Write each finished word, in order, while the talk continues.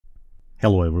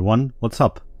Hello everyone, what's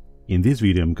up? In this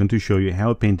video I'm going to show you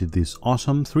how I painted this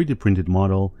awesome 3D printed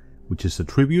model, which is a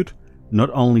tribute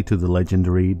not only to the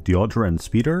legendary Deodorant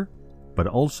Speeder, but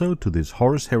also to this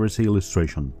Horus Heresy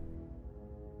illustration.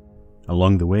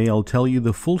 Along the way I'll tell you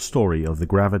the full story of the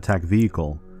Grav-Attack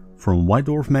Vehicle from White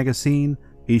Dwarf Magazine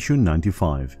Issue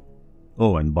 95.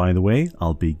 Oh, and by the way,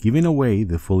 I'll be giving away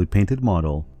the fully painted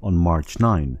model on March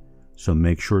 9, so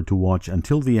make sure to watch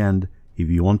until the end if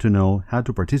you want to know how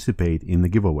to participate in the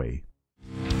giveaway.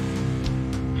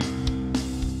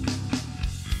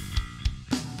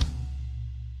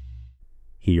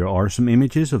 Here are some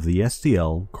images of the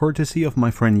STL courtesy of my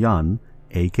friend Jan,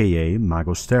 aka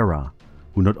Magostera,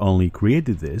 who not only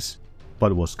created this,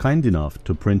 but was kind enough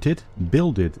to print it,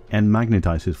 build it and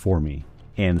magnetize it for me.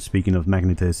 And speaking of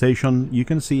magnetization, you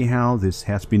can see how this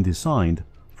has been designed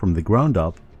from the ground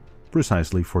up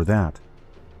precisely for that.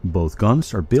 Both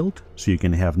guns are built so you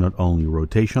can have not only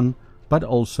rotation, but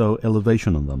also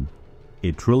elevation on them.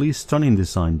 A truly stunning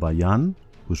design by Jan,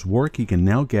 whose work you can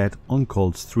now get on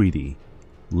Colts 3D.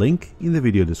 Link in the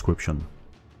video description.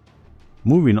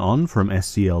 Moving on from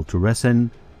STL to resin,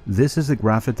 this is the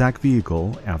Grav-Attack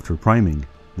Vehicle after priming.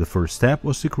 The first step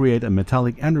was to create a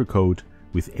metallic undercoat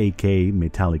with AK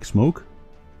metallic smoke,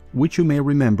 which you may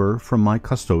remember from my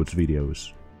Custodes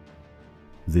videos.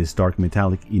 This dark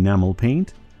metallic enamel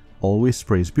paint always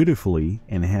sprays beautifully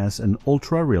and has an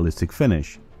ultra-realistic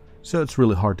finish, so it's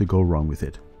really hard to go wrong with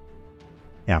it.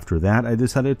 After that I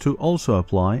decided to also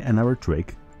apply another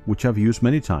trick which I've used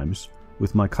many times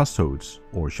with my Custodes,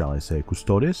 or shall I say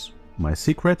Custodes, my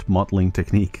secret modeling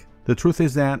technique. The truth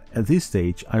is that at this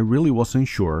stage I really wasn't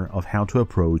sure of how to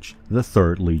approach the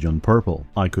 3rd Legion purple.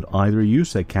 I could either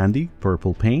use a candy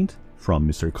purple paint from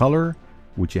Mr. Color,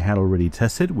 which I had already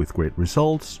tested with great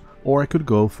results, or I could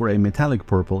go for a metallic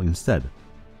purple instead.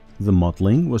 The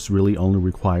modeling was really only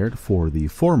required for the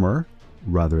former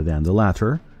rather than the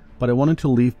latter, but I wanted to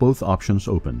leave both options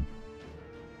open.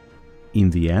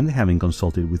 In the end, having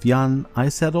consulted with Jan, I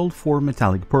settled for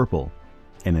metallic purple,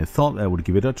 and I thought I would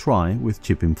give it a try with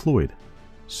chipping fluid,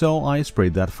 so I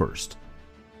sprayed that first.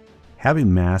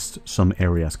 Having masked some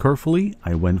areas carefully,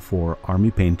 I went for Army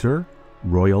Painter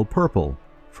Royal Purple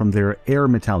from their Air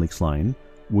Metallics line,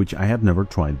 which I had never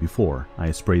tried before.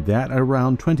 I sprayed that at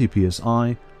around 20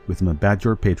 psi with my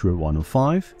Badger Patriot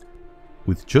 105,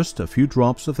 with just a few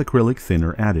drops of acrylic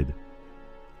thinner added.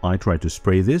 I tried to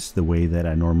spray this the way that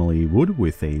I normally would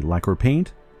with a lacquer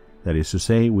paint, that is to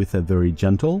say with a very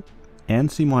gentle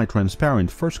and semi-transparent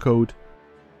first coat,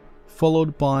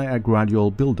 followed by a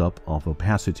gradual buildup of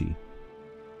opacity.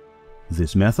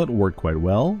 This method worked quite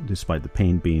well, despite the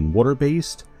paint being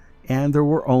water-based, and there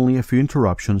were only a few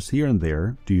interruptions here and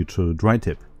there due to dry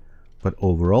tip, but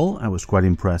overall I was quite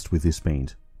impressed with this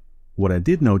paint. What I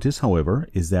did notice, however,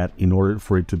 is that in order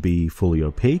for it to be fully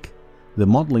opaque, the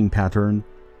modeling pattern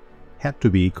had to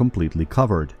be completely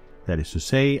covered. That is to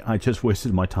say, I just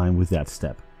wasted my time with that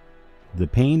step. The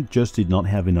paint just did not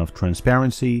have enough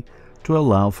transparency to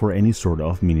allow for any sort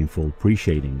of meaningful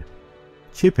pre-shading.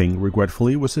 Chipping,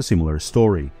 regretfully, was a similar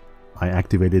story. I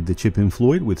activated the chipping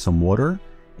fluid with some water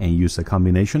and used a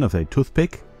combination of a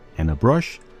toothpick and a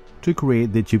brush to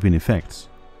create the chipping effects.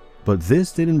 But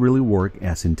this didn't really work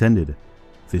as intended.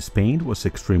 This paint was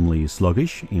extremely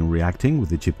sluggish in reacting with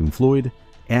the chipping fluid,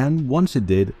 and once it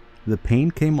did, the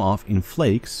paint came off in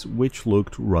flakes which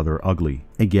looked rather ugly.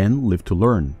 Again, live to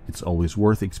learn. It's always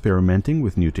worth experimenting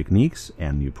with new techniques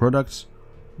and new products,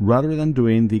 rather than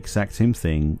doing the exact same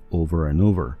thing over and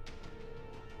over.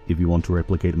 If you want to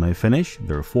replicate my finish,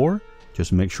 therefore,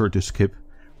 just make sure to skip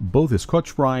both the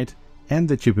Scotch-Brite and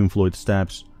the chipping fluid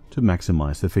steps to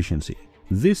maximize efficiency.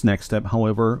 This next step,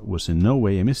 however, was in no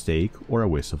way a mistake or a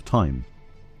waste of time.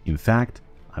 In fact,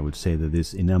 I would say that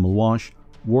this enamel wash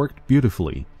worked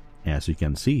beautifully, as you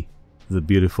can see. The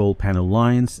beautiful panel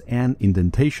lines and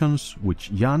indentations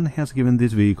which Jan has given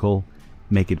this vehicle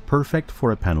make it perfect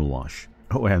for a panel wash.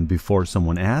 Oh, and before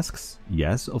someone asks,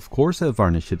 yes, of course I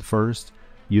varnished it first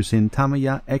using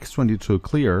Tamiya X22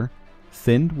 Clear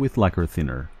thinned with lacquer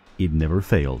thinner. It never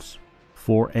fails.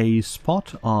 For a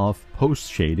spot of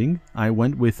post shading, I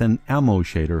went with an ammo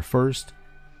shader first,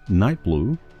 night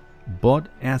blue, but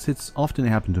as it's often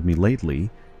happened to me lately,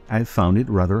 I found it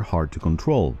rather hard to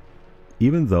control,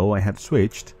 even though I had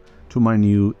switched to my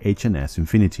new H&S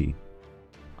Infinity.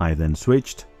 I then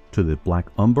switched to the Black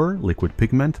Umber liquid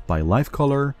pigment by Life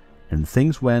Color, and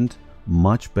things went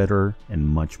much better and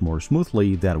much more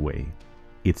smoothly that way.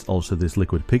 It's also this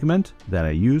liquid pigment that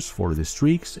I use for the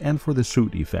streaks and for the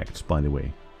suit effects, by the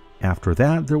way. After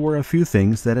that, there were a few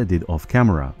things that I did off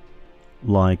camera,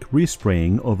 like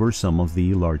respraying over some of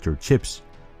the larger chips,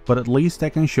 but at least I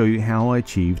can show you how I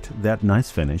achieved that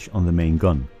nice finish on the main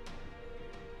gun.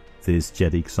 This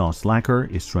jet exhaust lacquer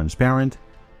is transparent,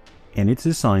 and it's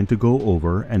designed to go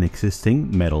over an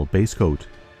existing metal base coat.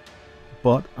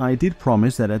 But I did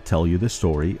promise that I'd tell you the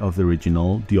story of the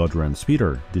original Deodorant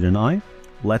Speeder, didn't I?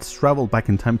 Let's travel back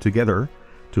in time together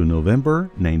to November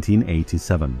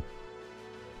 1987.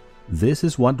 This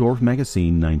is White Dwarf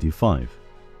Magazine 95.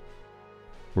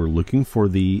 We're looking for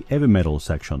the heavy metal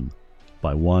section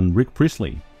by one Rick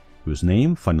Priestley, whose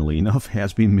name, funnily enough,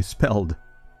 has been misspelled.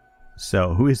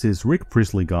 So who is this Rick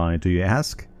Priestley guy, do you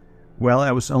ask? Well,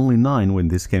 I was only 9 when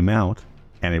this came out,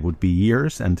 and it would be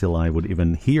years until I would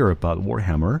even hear about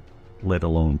Warhammer, let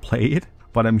alone play it.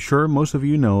 But I'm sure most of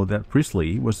you know that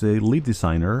Priestley was the lead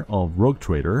designer of Rogue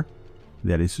Trader,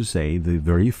 that is to say, the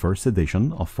very first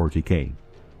edition of 40k.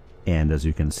 And as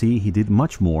you can see, he did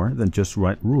much more than just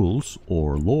write rules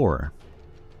or lore.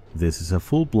 This is a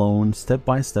full-blown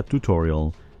step-by-step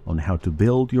tutorial on how to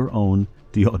build your own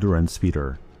Deodorant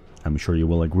Speeder. I'm sure you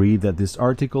will agree that this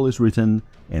article is written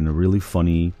in a really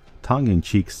funny,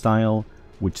 tongue-in-cheek style,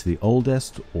 which the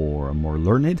oldest or more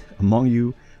learned among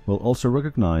you will also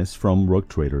recognize from Rogue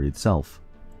Trader itself.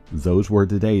 Those were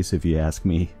the days, if you ask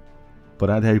me. But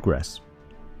I digress.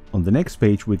 On the next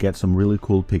page we get some really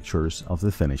cool pictures of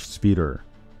the finished speeder,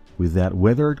 with that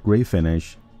weathered grey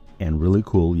finish and really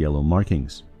cool yellow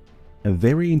markings. A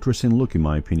very interesting look in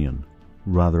my opinion,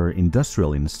 rather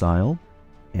industrial in style,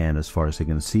 and as far as I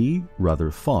can see, rather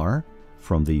far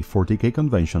from the 40k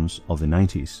conventions of the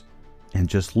 90s. And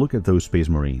just look at those Space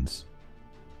Marines.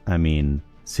 I mean,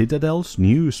 Citadel's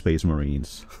new Space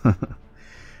Marines.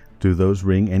 Do those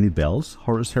ring any bells,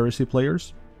 Horus Heresy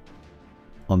players?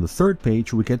 On the third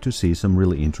page we get to see some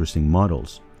really interesting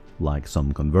models, like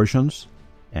some conversions,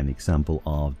 an example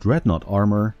of Dreadnought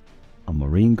armor, a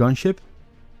Marine gunship,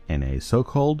 and a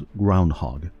so-called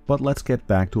groundhog. But let's get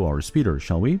back to our speeder,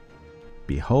 shall we?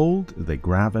 Behold the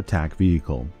Grav-Attack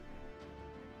Vehicle.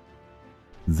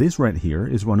 This right here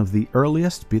is one of the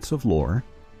earliest bits of lore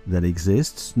that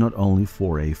exists not only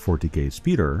for a 40k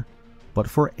speeder, but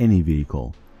for any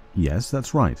vehicle. Yes,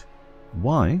 that's right.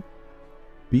 Why?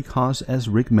 Because as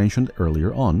Rick mentioned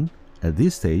earlier on, at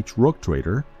this stage Rogue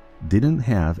Trader didn't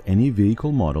have any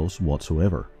vehicle models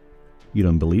whatsoever. You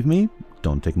don't believe me?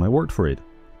 Don't take my word for it.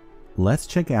 Let's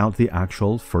check out the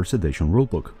actual first edition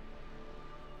rulebook.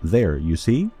 There, you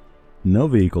see? No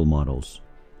vehicle models.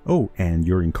 Oh, and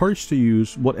you're encouraged to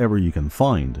use whatever you can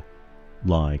find,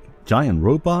 like giant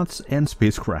robots and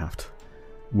spacecraft.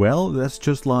 Well, that's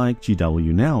just like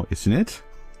GW now, isn't it?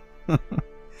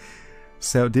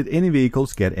 So, did any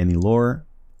vehicles get any lore?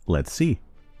 Let's see.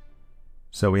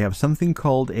 So we have something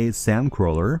called a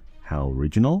sandcrawler. How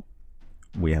original.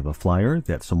 We have a flyer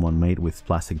that someone made with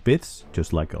plastic bits,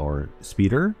 just like our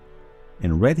speeder.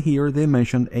 And right here they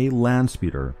mentioned a land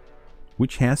speeder,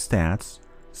 which has stats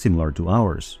similar to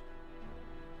ours.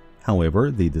 However,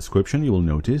 the description, you will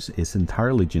notice, is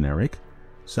entirely generic,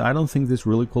 so I don't think this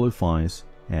really qualifies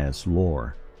as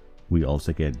lore. We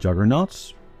also get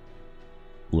juggernauts,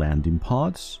 landing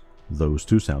pods, those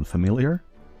two sound familiar.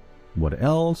 What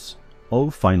else? Oh,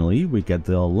 finally we get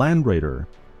the Land Raider,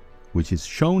 which is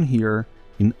shown here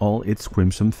in all its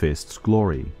Crimson Fist's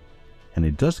glory. And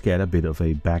it does get a bit of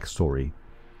a backstory.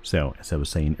 So, as I was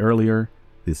saying earlier,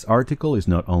 this article is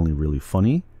not only really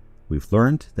funny, we've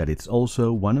learned that it's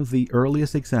also one of the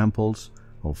earliest examples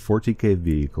of 40k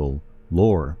vehicle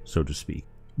lore, so to speak.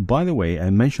 By the way, I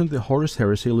mentioned the Horus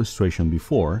Heresy illustration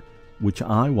before, which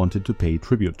I wanted to pay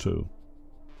tribute to.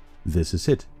 This is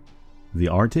it. The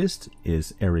artist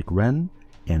is Eric Wren,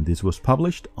 and this was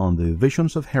published on the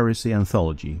Visions of Heresy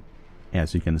anthology.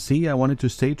 As you can see, I wanted to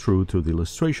stay true to the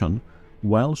illustration,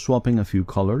 while swapping a few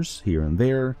colors here and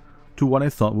there to what I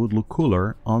thought would look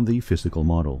cooler on the physical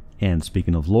model. And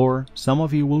speaking of lore, some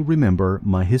of you will remember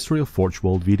my History of Forge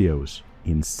World videos.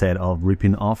 Instead of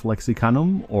ripping off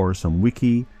Lexicanum or some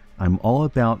wiki, I'm all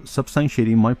about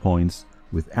substantiating my points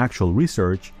with actual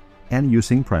research and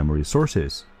using primary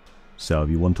sources. So if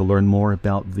you want to learn more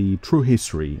about the true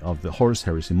history of the Horus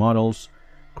Heresy models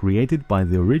created by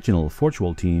the original Forge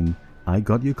World team, I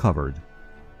got you covered.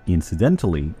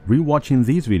 Incidentally, rewatching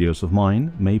these videos of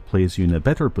mine may place you in a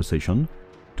better position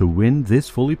to win this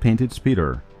fully painted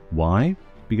speeder. Why?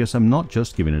 Because I'm not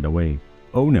just giving it away.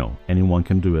 Oh no, anyone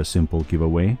can do a simple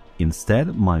giveaway.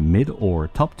 Instead, my mid or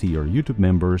top tier YouTube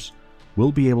members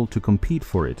will be able to compete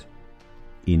for it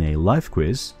in a live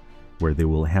quiz where they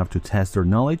will have to test their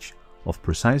knowledge of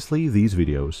precisely these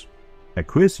videos. A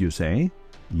quiz, you say?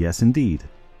 Yes indeed.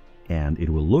 And it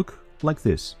will look like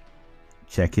this.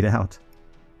 Check it out.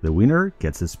 The winner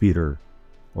gets a speeder.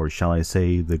 or shall I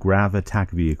say the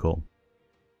Grav-Attack Vehicle.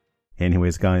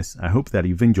 Anyways guys, I hope that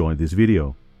you've enjoyed this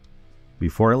video.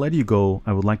 Before I let you go,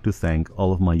 I would like to thank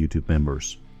all of my YouTube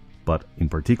members, but in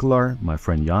particular my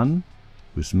friend Jan,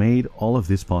 who's made all of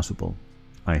this possible.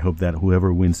 I hope that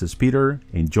whoever wins the speeder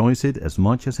enjoys it as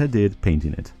much as I did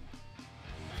painting it.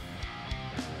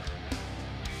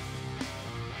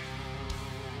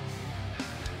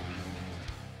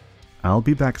 I'll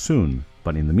be back soon,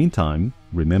 but in the meantime,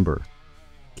 remember,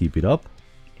 keep it up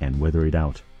and weather it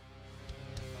out.